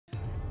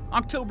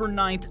October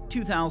 9th,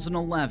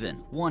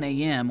 2011, 1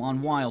 a.m.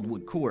 on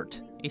Wildwood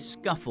Court. A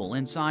scuffle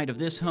inside of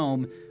this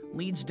home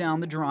leads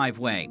down the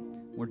driveway,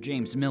 where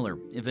James Miller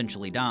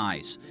eventually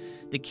dies.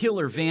 The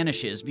killer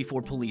vanishes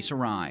before police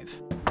arrive.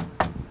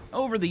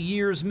 Over the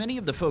years, many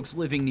of the folks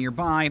living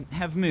nearby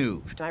have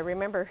moved. I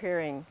remember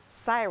hearing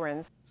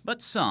sirens.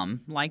 But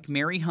some, like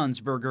Mary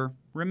Hunsberger,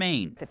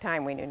 remain. At the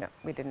time, we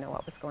didn't know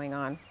what was going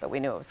on, but we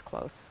knew it was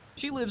close.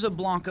 She lives a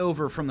block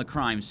over from the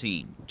crime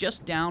scene,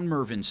 just down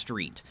Mervyn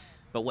Street.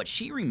 But what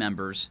she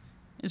remembers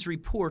is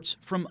reports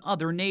from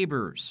other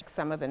neighbors.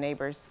 Some of the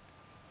neighbors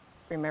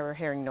remember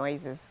hearing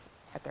noises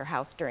at their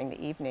house during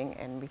the evening,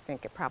 and we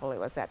think it probably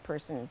was that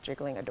person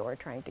jiggling a door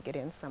trying to get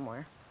in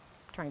somewhere,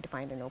 trying to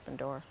find an open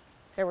door.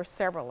 There were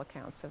several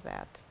accounts of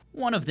that.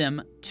 One of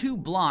them 2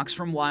 blocks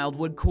from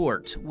Wildwood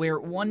Court, where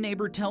one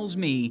neighbor tells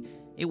me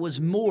it was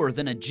more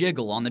than a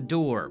jiggle on the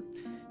door.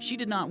 She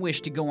did not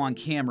wish to go on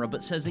camera,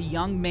 but says a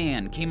young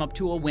man came up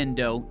to a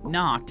window,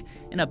 knocked,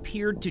 and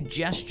appeared to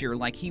gesture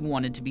like he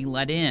wanted to be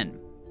let in.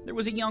 There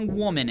was a young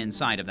woman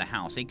inside of the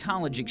house, a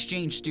college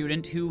exchange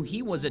student who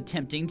he was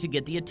attempting to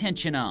get the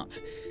attention of.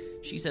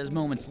 She says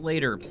moments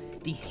later,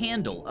 the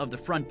handle of the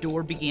front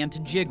door began to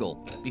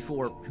jiggle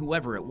before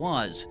whoever it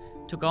was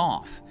took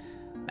off.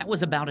 That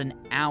was about an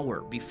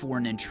hour before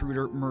an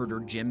intruder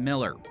murdered Jim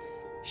Miller.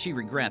 She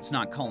regrets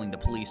not calling the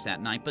police that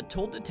night, but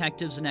told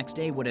detectives the next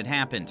day what had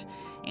happened.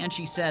 And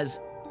she says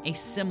a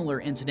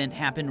similar incident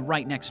happened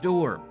right next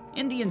door.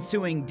 In the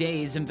ensuing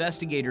days,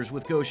 investigators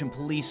with Goshen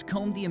police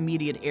combed the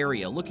immediate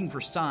area looking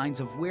for signs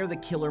of where the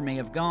killer may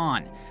have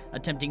gone,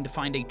 attempting to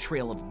find a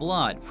trail of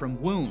blood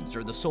from wounds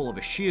or the sole of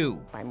a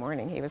shoe. By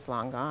morning, he was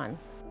long gone.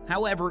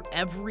 However,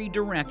 every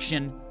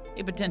direction,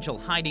 a potential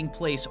hiding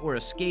place or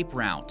escape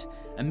route.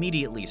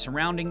 Immediately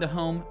surrounding the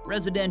home,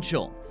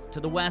 residential. To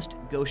the west,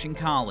 Goshen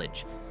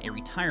College, a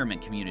retirement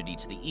community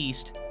to the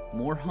east,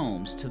 more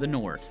homes to the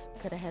north.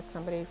 Could have had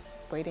somebody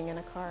waiting in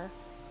a car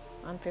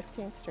on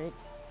 15th Street.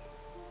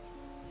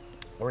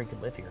 Or he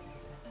could live here.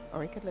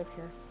 Or he could live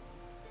here,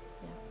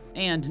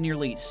 yeah. And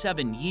nearly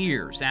 7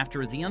 years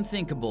after the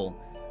unthinkable,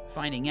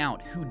 finding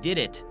out who did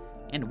it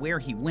and where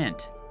he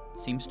went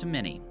seems to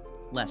many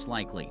less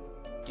likely.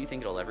 Do you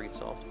think it'll ever get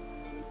solved?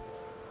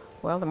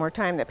 Well, the more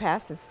time that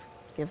passes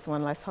gives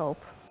one less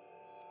hope.